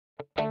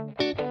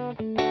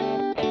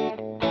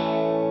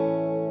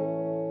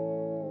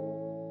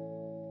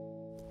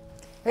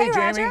Hey,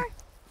 Jamie. Roger.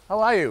 How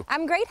are you?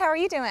 I'm great. How are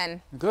you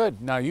doing?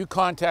 Good. Now you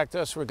contact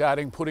us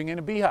regarding putting in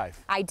a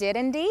beehive. I did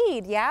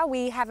indeed. Yeah,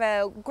 we have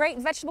a great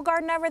vegetable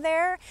garden over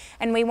there,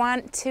 and we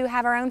want to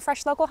have our own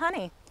fresh local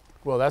honey.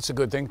 Well, that's a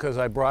good thing because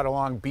I brought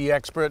along bee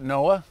expert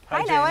Noah.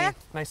 Hi, Noah.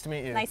 Nice to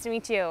meet you. Nice to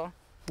meet you.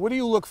 What do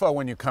you look for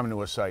when you come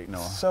to a site,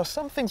 Noah? So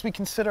some things we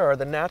consider are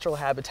the natural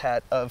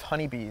habitat of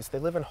honeybees. They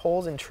live in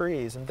holes in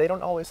trees, and they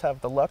don't always have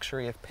the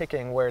luxury of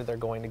picking where they're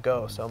going to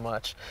go so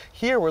much.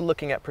 Here we're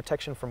looking at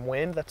protection from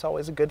wind. That's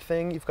always a good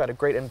thing. You've got a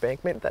great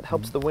embankment that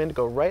helps the wind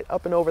go right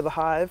up and over the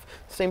hive.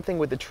 Same thing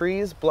with the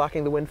trees,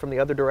 blocking the wind from the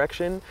other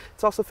direction.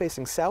 It's also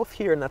facing south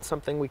here, and that's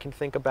something we can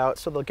think about.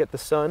 So they'll get the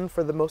sun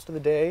for the most of the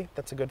day.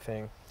 That's a good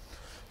thing.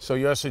 So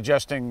you're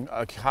suggesting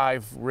a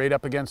hive right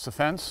up against the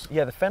fence?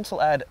 Yeah, the fence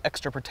will add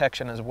extra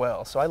protection as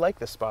well. So I like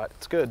this spot.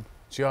 It's good.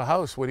 It's your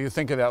house. What do you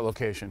think of that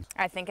location?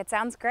 I think it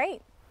sounds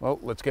great. Well,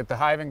 let's get the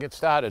hive and get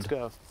started. Let's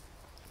go.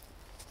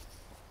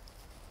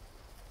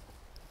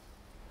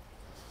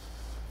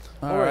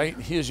 All right,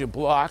 here's your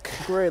block.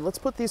 Great, let's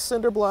put these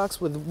cinder blocks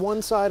with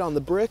one side on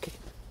the brick.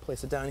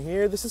 Place it down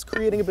here. This is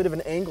creating a bit of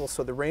an angle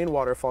so the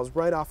rainwater falls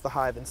right off the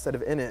hive instead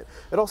of in it.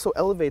 It also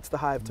elevates the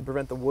hive to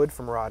prevent the wood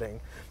from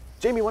rotting.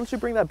 Jamie, why don't you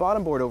bring that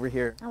bottom board over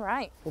here? All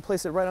right. We'll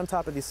place it right on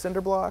top of these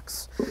cinder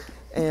blocks,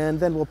 and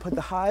then we'll put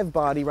the hive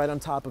body right on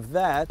top of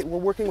that. We're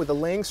working with a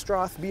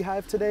Langstroth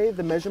beehive today.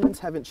 The measurements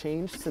haven't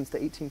changed since the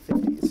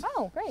 1850s.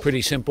 Oh, great.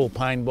 Pretty simple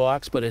pine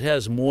blocks, but it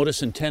has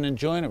mortise and tenon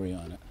joinery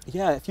on it.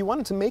 Yeah, if you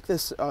wanted to make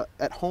this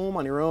at home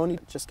on your own, you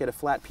just get a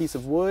flat piece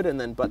of wood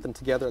and then butt them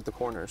together at the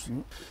corners.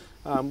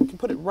 We can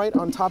put it right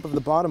on top of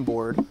the bottom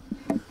board.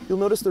 You'll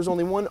notice there's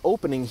only one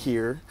opening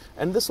here,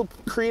 and this will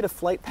create a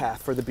flight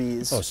path for the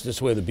bees. Oh, so this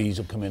is where the bees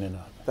will come in and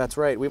out. That's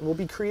right. We'll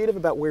be creative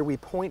about where we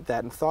point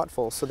that and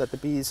thoughtful so that the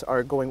bees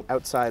are going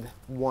outside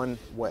one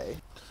way.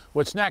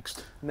 What's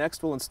next?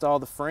 Next, we'll install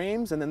the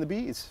frames and then the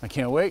bees. I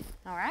can't wait.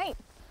 All right.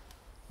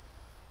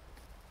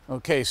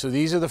 Okay, so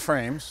these are the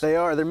frames.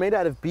 They're made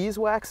out of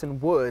beeswax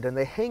and wood, and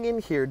they hang in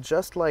here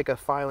just like a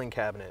filing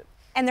cabinet.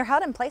 And they're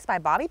held in place by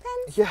bobby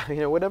pins?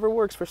 Yeah, whatever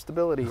works for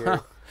stability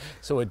here.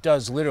 So it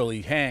does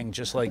literally hang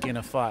just like in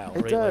a file,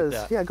 It right? does.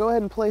 Like that. Yeah, go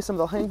ahead and place them.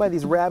 They'll hang by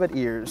these rabbit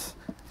ears,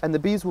 and the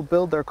bees will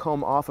build their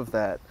comb off of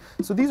that.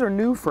 So these are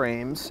new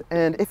frames,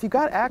 and if you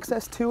got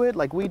access to it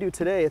like we do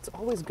today, it's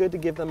always good to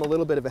give them a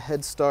little bit of a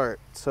head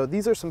start. So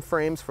these are some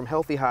frames from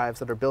healthy hives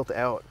that are built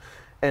out.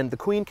 And the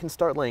queen can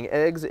start laying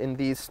eggs in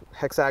these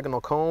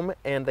hexagonal comb,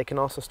 and they can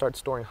also start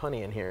storing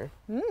honey in here.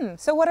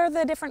 So what are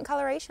the different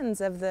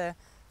colorations of the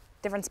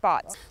different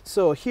spots?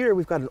 So here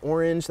we've got an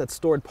orange that's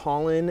stored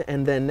pollen,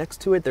 and then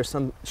next to it there's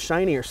some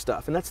shinier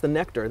stuff, and that's the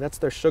nectar. That's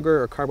their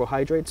sugar or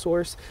carbohydrate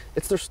source.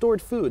 It's their stored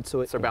food,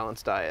 so it's their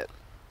balanced diet.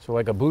 So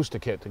like a booster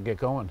kit to get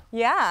going.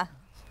 Yeah.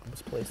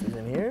 Let's place these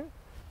in here.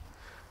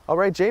 All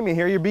right, Jamie,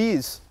 here are your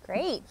bees.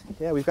 Great.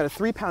 Yeah, we've got a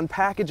 3-pound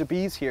package of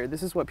bees here.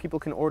 This is what people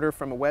can order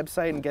from a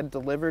website and get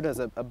delivered as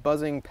a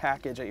buzzing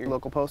package at your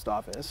local post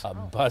office. A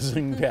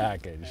buzzing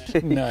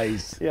package.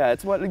 Nice. Yeah,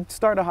 it's what you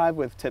start a hive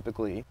with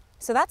typically.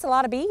 So that's a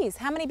lot of bees.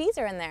 How many bees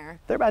are in there?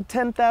 They're about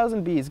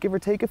 10,000 bees, give or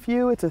take a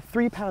few. It's a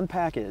 3-pound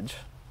package.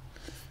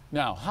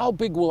 Now, how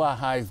big will our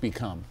hive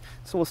become?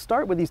 So we'll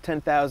start with these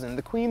 10,000.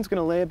 The queen's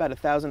gonna lay about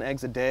 1,000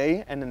 eggs a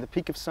day, and in the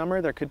peak of summer,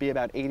 there could be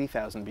about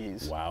 80,000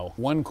 bees. Wow.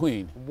 One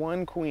queen.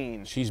 One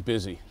queen. She's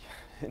busy.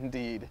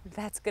 Indeed.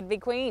 That's good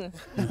big queen.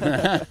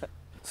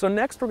 So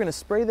next we're gonna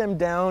spray them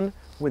down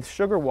with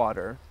sugar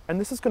water, and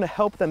this is gonna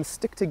help them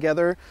stick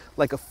together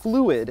like a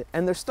fluid,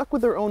 and they're stuck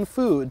with their own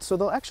food, so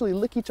they'll actually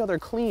lick each other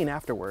clean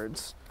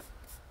afterwards.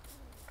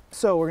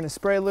 So we're gonna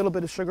spray a little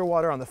bit of sugar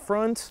water on the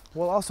front.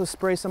 We'll also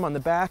spray some on the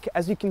back.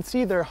 As you can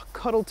see, they're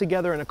cuddled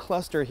together in a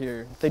cluster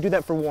here. They do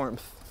that for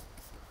warmth.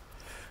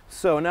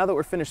 So now that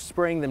we're finished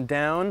spraying them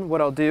down,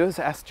 what I'll do is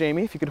ask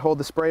Jamie if you could hold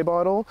the spray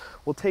bottle.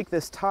 We'll take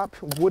this top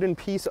wooden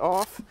piece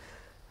off,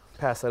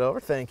 pass that over,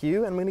 thank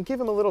you. I'm gonna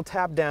give him a little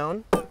tap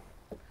down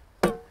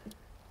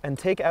and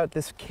take out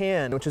this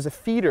can, which is a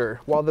feeder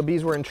while the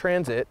bees were in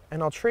transit,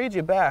 and I'll trade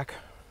you back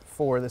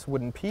for this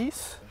wooden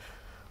piece.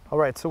 All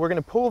right, so we're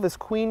gonna pull this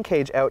queen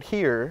cage out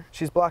here.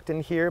 She's blocked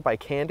in here by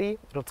candy.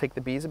 It'll take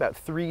the bees about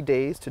 3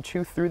 days to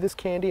chew through this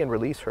candy and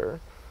release her.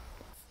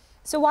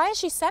 So why is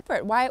she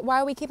separate? Why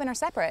are we keeping her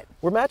separate?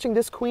 We're matching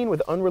this queen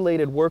with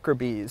unrelated worker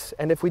bees,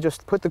 and if we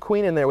just put the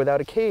queen in there without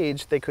a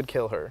cage, they could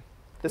kill her.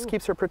 This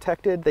keeps her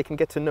protected. They can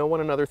get to know one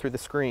another through the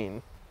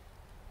screen.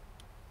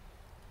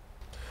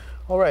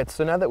 All right,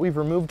 so now that we've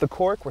removed the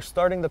cork, we're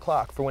starting the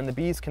clock for when the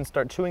bees can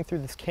start chewing through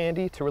this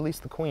candy to release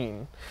the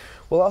queen.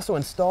 We'll also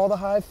install the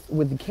hive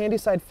with the candy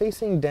side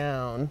facing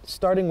down,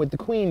 starting with the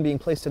queen being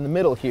placed in the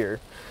middle here.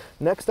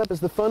 Next up is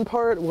the fun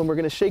part when we're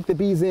gonna shake the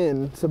bees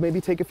in, so maybe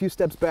take a few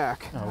steps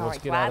back. Oh, let's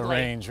get out of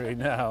range right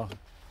now.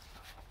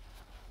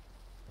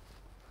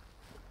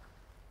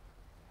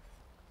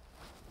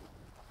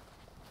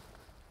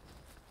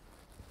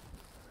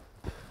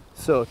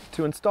 So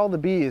to install the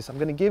bees, I'm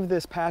going to give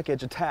this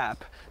package a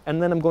tap,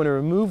 and then I'm going to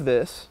remove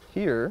this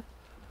here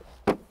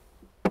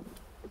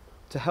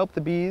to help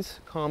the bees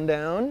calm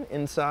down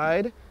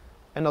inside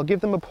and I'll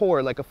give them a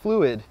pour, like a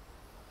fluid,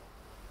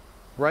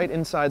 right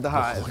inside the Oh,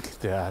 hive. look at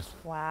that.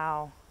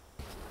 Wow.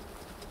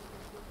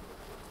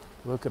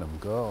 Look at them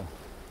go.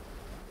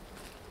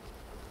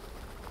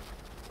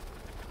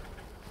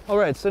 All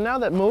right, so now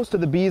that most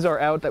of the bees are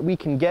out that we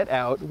can get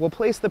out, we'll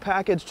place the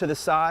package to the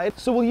side.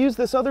 So we'll use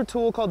this other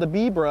tool called the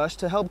bee brush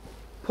to help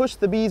push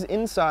the bees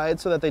inside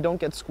so that they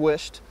don't get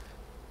squished.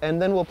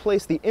 And then we'll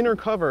place the inner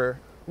cover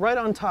right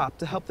on top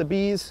to help the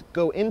bees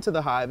go into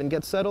the hive and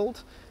get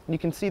settled. And you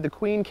can see the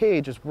queen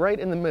cage is right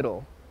in the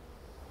middle.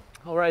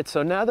 All right,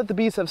 so now that the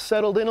bees have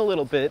settled in a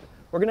little bit,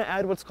 we're gonna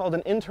add what's called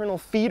an internal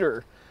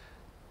feeder.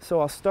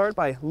 So I'll start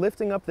by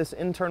lifting up this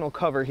internal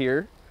cover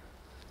here.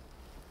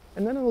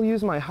 And then I'll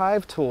use my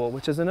Hive tool,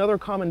 which is another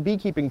common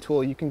beekeeping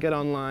tool you can get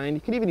online. You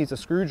can even use a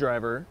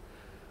screwdriver.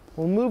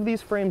 We'll move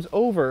these frames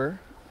over,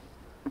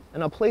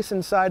 and I'll place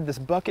inside this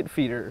bucket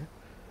feeder.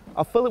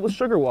 I'll fill it with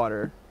sugar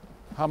water.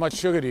 How much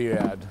sugar do you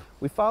add?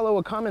 We follow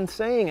a common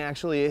saying,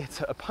 actually.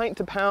 It's a pint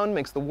to pound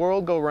makes the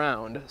world go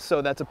round.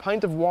 So that's a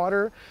pint of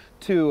water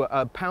to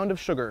a pound of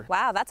sugar.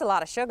 Wow, that's a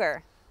lot of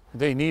sugar.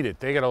 They need it.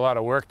 They got a lot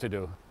of work to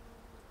do.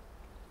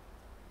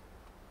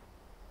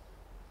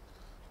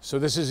 So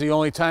this is the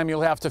only time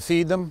you'll have to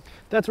feed them?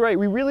 That's right.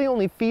 We really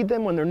only feed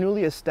them when they're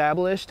newly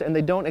established and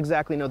they don't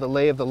exactly know the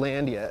lay of the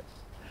land yet.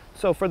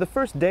 So for the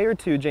first day or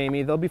two,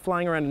 Jamie, they'll be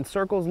flying around in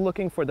circles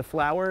looking for the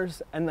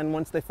flowers, and then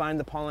once they find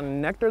the pollen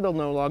and nectar, they'll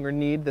no longer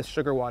need the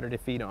sugar water to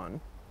feed on.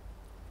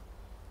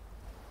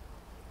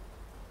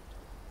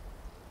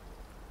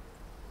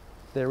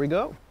 There we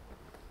go.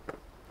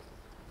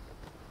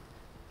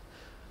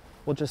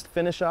 We'll just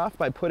finish off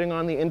by putting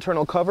on the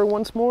internal cover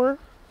once more,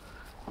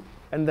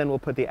 and then we'll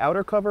put the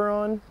outer cover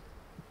on,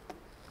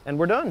 and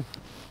we're done.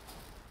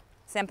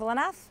 Simple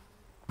enough?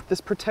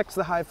 This protects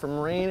the hive from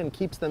rain and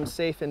keeps them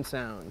safe and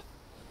sound.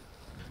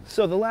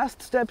 So the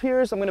last step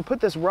here is I'm going to put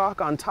this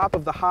rock on top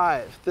of the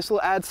hive. This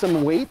will add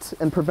some weight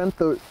and prevent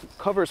the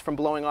covers from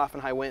blowing off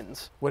in high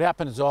winds. What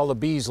happens to all the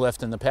bees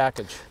left in the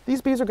package?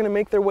 These bees are going to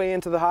make their way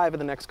into the hive in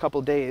the next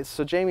couple days.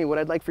 So Jamie, what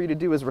I'd like for you to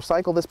do is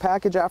recycle this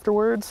package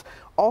afterwards.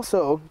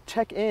 Also,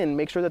 check in,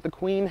 make sure that the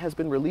queen has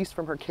been released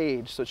from her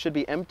cage, so it should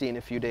be empty in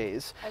a few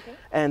days. Okay.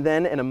 And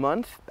then in a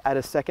month, add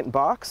a second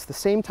box, the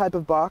same type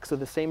of box with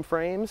the same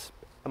frames.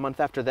 A month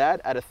after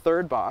that, add a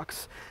third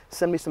box.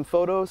 Send me some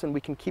photos and we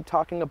can keep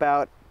talking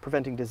about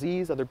preventing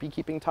disease, other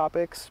beekeeping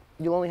topics.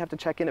 You'll only have to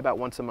check in about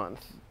once a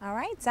month. All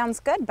right, sounds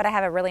good, but I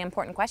have a really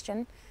important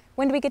question.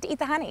 When do we get to eat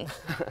the honey?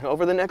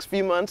 Over the next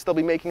few months, they'll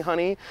be making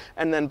honey,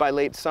 and then by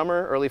late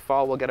summer, early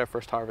fall, we'll get our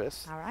first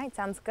harvest. All right,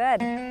 sounds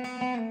good.